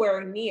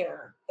nowhere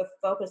near the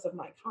focus of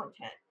my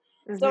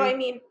content. So, I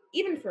mean,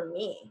 even for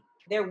me,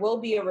 there will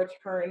be a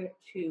return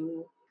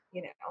to,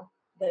 you know,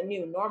 the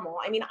new normal.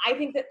 I mean, I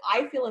think that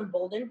I feel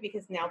emboldened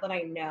because now that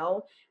I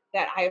know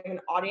that I have an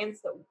audience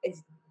that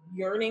is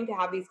yearning to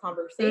have these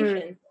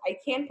conversations, I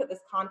can put this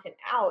content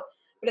out.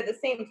 But at the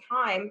same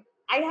time,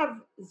 I have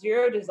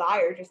zero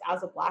desire, just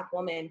as a Black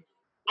woman.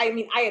 I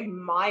mean, I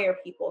admire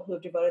people who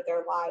have devoted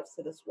their lives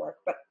to this work,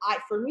 but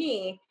for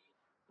me,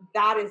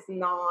 that is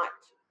not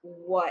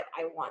what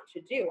I want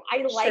to do.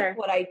 I like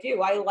what I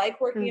do. I like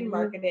working in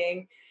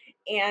marketing,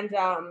 and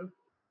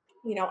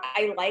you know,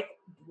 I like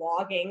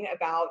blogging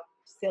about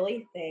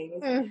silly things.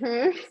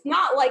 It's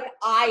not like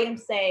I am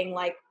saying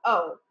like,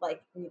 oh,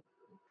 like,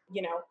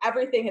 you know,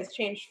 everything has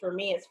changed for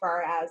me as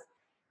far as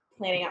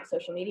planning out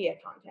social media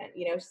content.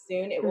 You know,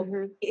 soon it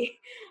will be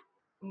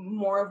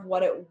more of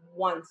what it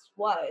once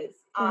was.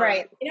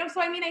 You know,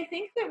 so I mean, I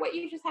think that what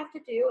you just have to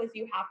do is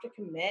you have to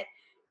commit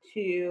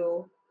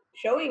to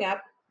showing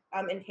up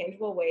in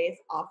tangible ways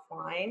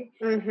offline.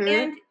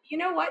 And you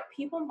know what?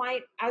 People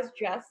might, as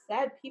Jess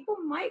said, people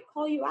might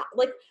call you out.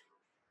 Like,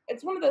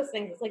 it's one of those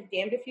things. It's like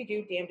damned if you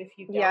do, damned if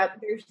you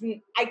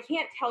don't. I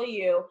can't tell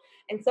you.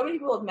 And so many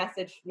people have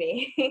messaged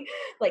me,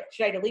 like,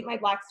 should I delete my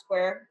Black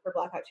Square for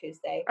Blackout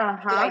Tuesday?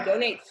 Should I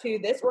donate to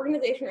this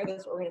organization or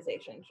this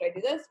organization? Should I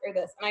do this or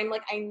this? And I'm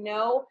like, I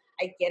know,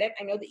 I get it.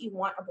 I know that you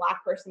want a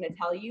Black person to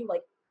tell you,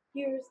 like,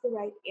 here's the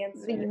right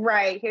answer.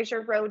 Here's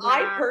your roadmap.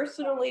 I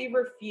personally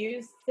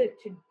refuse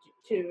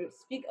to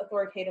speak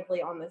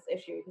authoritatively on this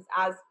issue because,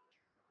 as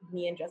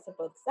me and Jessica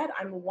both said,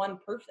 I'm one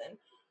person.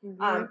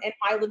 And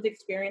my lived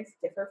experience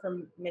differ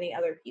from many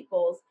other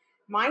people's.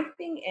 My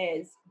thing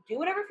is, do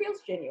whatever feels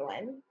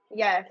genuine.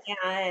 Yes.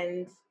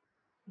 And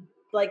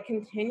like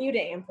continue to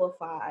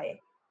amplify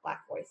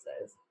Black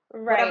voices.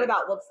 Whatever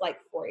that looks like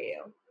for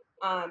you.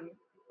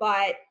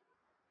 But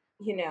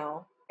you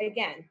know,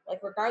 again, like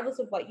regardless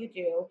of what you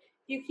do,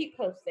 if you keep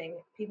posting,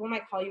 people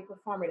might call you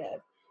performative.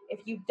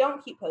 If you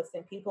don't keep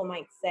posting, people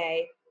might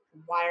say,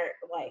 why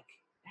are like,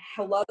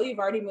 hello, you've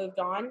already moved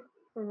on.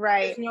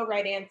 There's no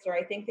right answer.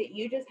 I think that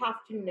you just have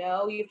to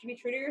know, you have to be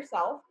true to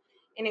yourself.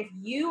 And if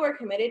you are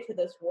committed to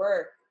this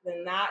work,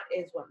 then that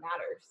is what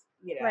matters,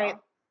 you know?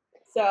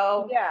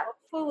 So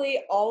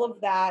hopefully all of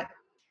that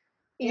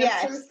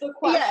answers the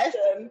question.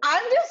 Yes.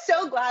 I'm just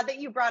so glad that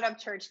you brought up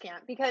church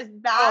camp because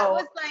that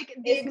was like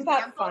the isn't example.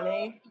 That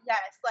funny? Yes.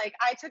 Like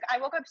I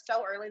woke up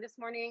so early this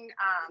morning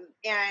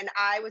and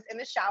I was in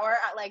the shower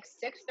at like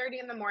 6:30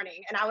 in the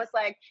morning and I was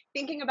like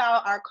thinking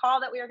about our call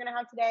that we were going to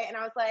have today. And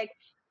I was like,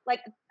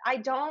 I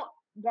don't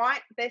want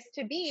this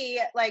to be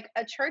like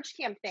a church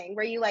camp thing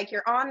where you like,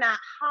 you're on that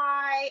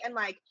high and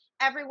like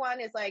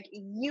everyone is like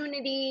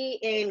unity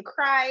in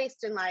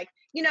Christ and like,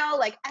 you know,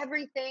 like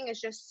everything is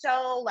just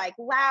so like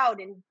loud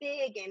and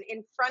big and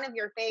in front of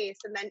your face.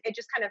 And then it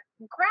just kind of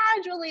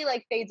gradually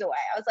like fades away.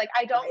 I was like,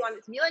 I don't want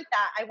it to be like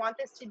that. I want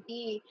this to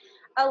be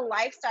a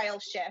lifestyle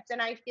shift.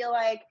 And I feel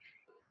like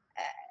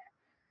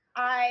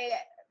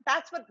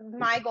that's what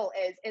my goal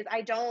is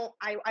I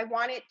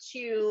want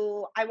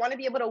to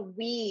be able to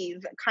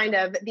weave kind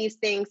of these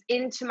things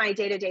into my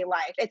day-to-day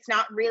life. It's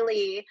not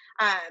really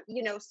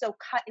so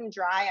cut and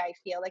dry. I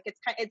feel like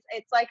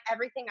it's like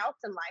everything else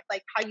in life,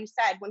 like how you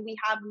said, when we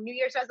have New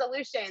Year's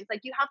resolutions,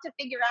 like you have to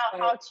figure out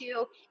how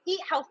to eat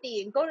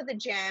healthy and go to the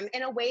gym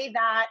in a way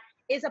that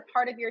is a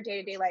part of your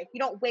day-to-day life. You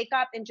don't wake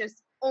up and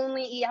just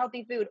only eat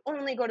healthy food,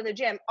 only go to the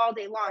gym all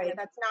day long.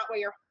 That's not where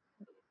your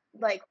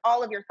like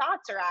all of your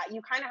thoughts are at.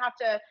 You kind of have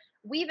to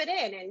weave it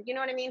in, and you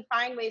know what I mean,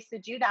 find ways to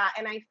do that.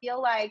 And I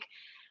feel like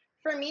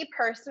for me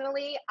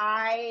personally,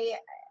 I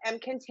am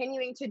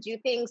continuing to do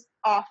things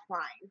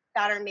offline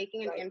that are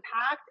making an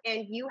impact.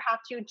 And you have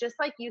to, just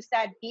like you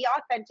said, be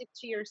authentic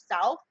to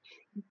yourself,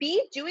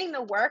 be doing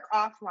the work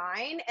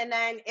offline. And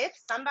then if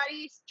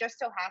somebody just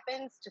so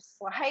happens to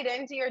slide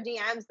into your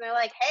DMs and they're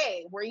like,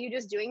 hey, were you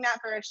just doing that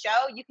for a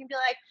show? You can be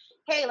like,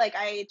 hey, like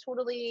I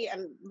totally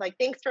am, like,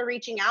 thanks for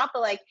reaching out,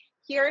 but like,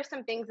 here are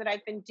some things that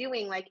I've been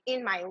doing like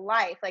in my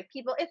life. Like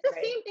people, it's the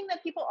same thing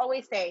that people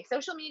always say.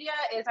 Social media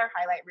is our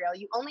highlight reel.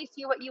 You only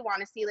see what you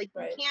want to see. Like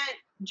you can't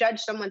judge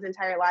someone's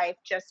entire life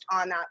just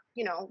on that,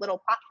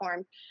 little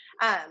platform.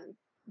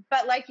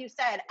 But like you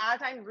said, as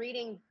I'm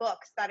reading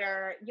books that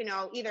are,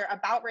 either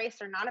about race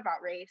or not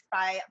about race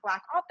by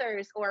Black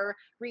authors, or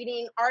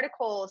reading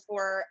articles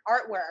or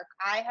artwork,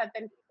 I have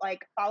been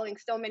like following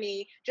so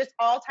many, just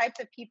all types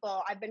of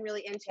people. I've been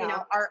really into,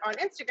 art on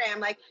Instagram,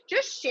 like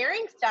just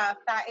sharing stuff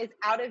that is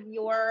out of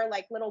your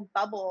like little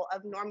bubble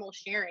of normal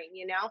sharing,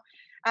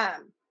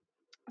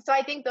 so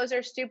I think those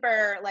are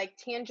super like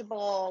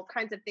tangible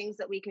kinds of things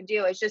that we can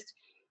do. It's just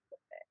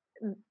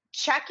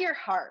check your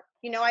heart.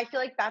 I feel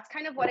like that's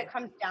kind of what it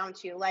comes down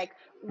to. Like,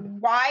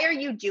 why are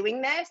you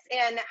doing this?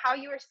 And how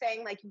you were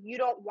saying, like, you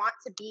don't want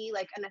to be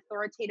like an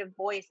authoritative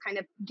voice, kind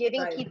of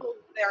giving people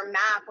their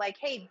map, like,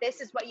 hey,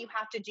 this is what you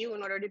have to do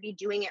in order to be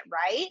doing it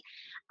right.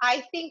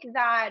 I think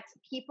that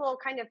people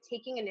kind of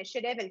taking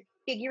initiative and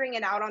figuring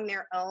it out on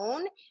their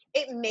own,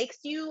 it makes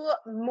you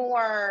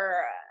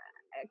more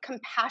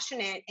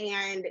compassionate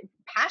and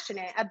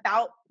passionate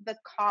about the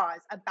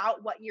cause,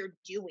 about what you're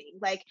doing.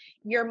 Like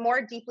you're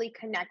more deeply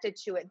connected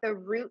to it. The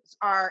roots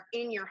are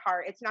in your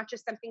heart. It's not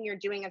just something you're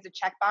doing as a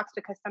checkbox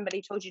because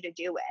somebody told you to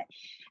do it.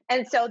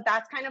 And so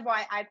that's kind of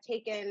why I've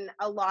taken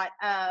a lot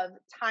of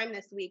time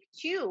this week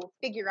to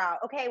figure out,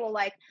 okay, well,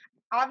 like,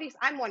 obviously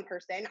I'm one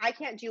person. I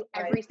can't do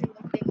every single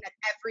thing that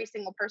every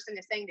single person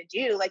is saying to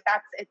do. Like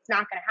it's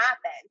not going to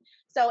happen.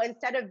 So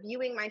instead of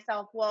viewing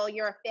myself, well,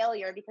 you're a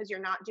failure because you're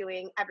not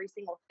doing every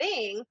single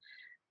thing,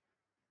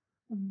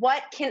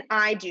 what can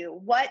I do?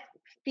 What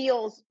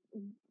feels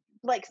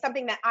like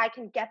something that I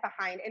can get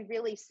behind and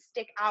really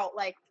stick out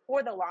like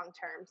for the long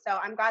term? So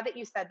I'm glad that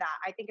you said that.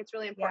 I think it's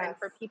really important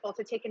for people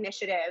to take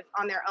initiative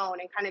on their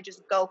own and kind of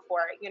just go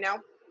for it,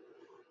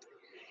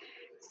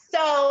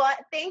 So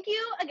thank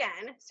you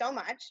again so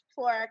much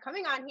for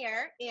coming on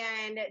here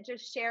and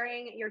just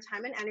sharing your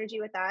time and energy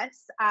with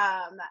us.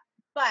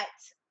 But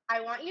I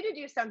want you to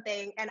do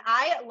something, and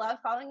I love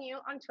following you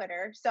on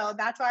Twitter, so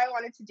that's why I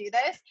wanted to do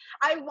this.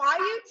 I want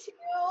you to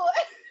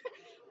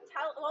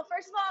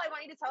first of all, I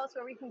want you to tell us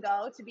where we can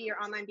go to be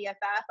your online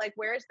BFF. Like,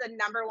 where's the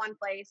number one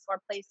place or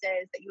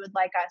places that you would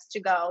like us to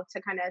go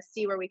to kind of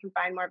see where we can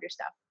find more of your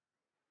stuff?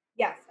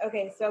 Yes.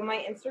 Okay. So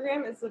my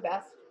Instagram is the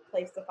best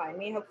place to find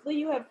me. Hopefully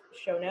you have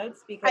show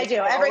notes because I do.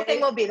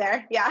 Everything will be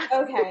there. Yeah.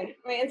 Okay.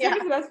 My Instagram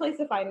is the best place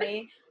to find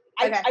me.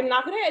 I'm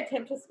not going to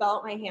attempt to spell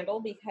out my handle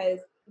because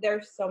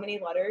there's so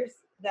many letters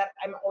that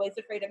I'm always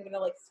afraid I'm going to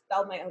like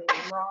spell my own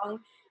name wrong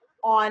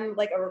on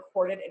like a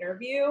recorded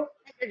interview.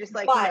 You're just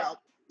like, no,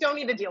 don't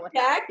need to deal with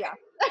that. Yeah.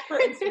 For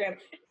Instagram.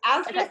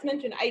 As just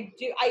mentioned, I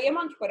am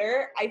on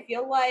Twitter. I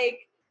feel like,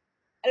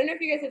 I don't know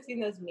if you guys have seen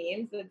those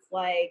memes. It's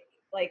like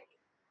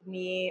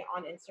me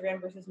on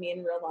Instagram versus me in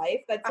real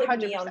life. That's like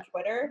 100%. Me on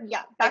Twitter.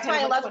 Yeah, that's why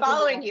I love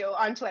following you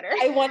on Twitter.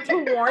 I want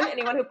to warn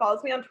anyone who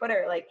follows me on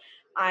Twitter, like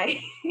I'm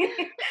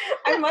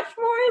much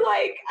more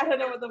like, I don't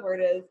know what the word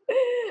is.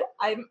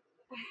 I don't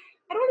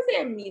want to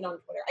say I'm mean on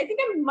Twitter. I think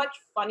I'm much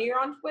funnier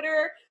on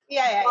Twitter.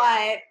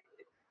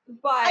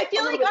 But I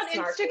feel like on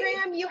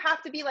Instagram you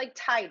have to be like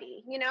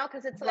tidy,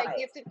 because it's like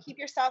you have to keep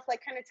yourself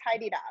like kind of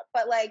tidied up.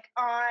 But like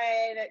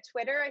on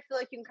Twitter, I feel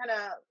like you can kind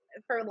of,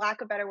 for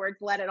lack of better words,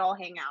 let it all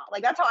hang out.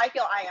 Like that's how I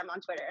feel I am on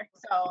Twitter.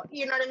 So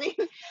you know what I mean?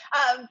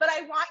 But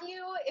I want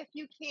you, if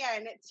you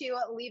can, to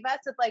leave us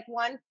with like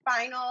one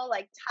final,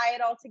 like tie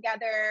it all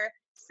together,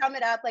 sum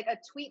it up, like a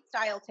tweet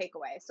style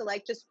takeaway. So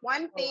like just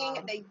one thing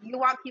that you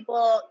want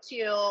people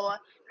to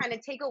kind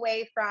of take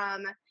away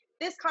from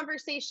this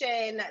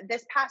conversation,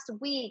 this past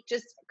week,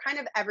 just kind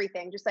of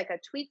everything, just like a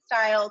tweet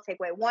style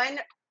takeaway, one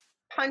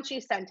punchy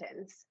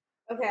sentence.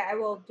 Okay, I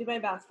will do my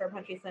best for a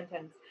punchy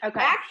sentence. Okay.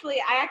 I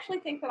actually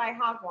think that I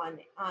have one.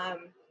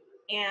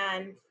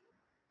 And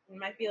it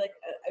might be like,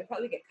 I'd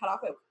probably get cut off.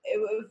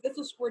 If this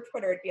was for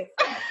Twitter, it'd be a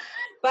threat.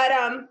 But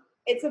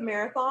it's a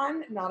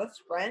marathon, not a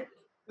sprint.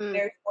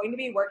 There's going to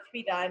be work to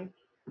be done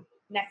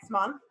next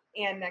month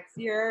and next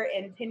year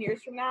and 10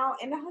 years from now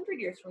and 100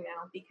 years from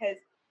now, because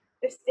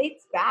the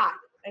state's back.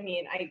 I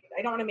mean, I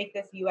don't want to make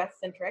this US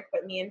centric,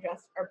 but me and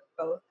Jess are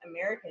both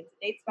Americans.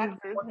 It dates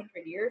back Mhm.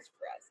 400 years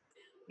for us.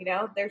 You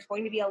know, there's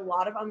going to be a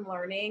lot of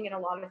unlearning and a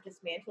lot of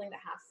dismantling that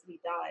has to be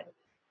done.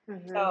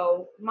 Mhm.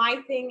 So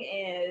my thing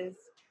is,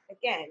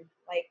 again,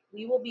 like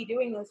we will be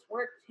doing this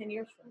work 10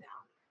 years from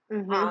now.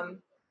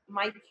 Mhm.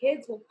 My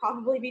kids will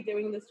probably be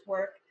doing this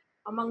work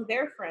among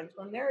their friends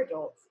when they're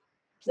adults. Mhm.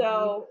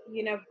 So,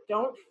 you know,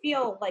 don't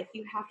feel like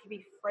you have to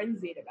be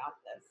frenzied about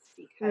this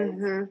because,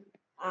 Mhm.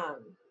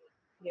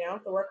 you know,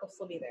 the work will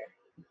still be there.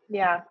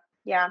 Yeah.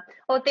 Yeah.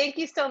 Well, thank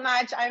you so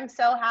much. I'm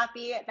so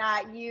happy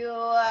that you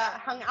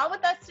hung out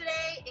with us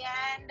today,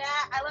 and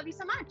I love you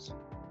so much.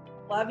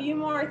 Love you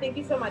more. Thank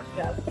you so much,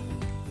 Jess.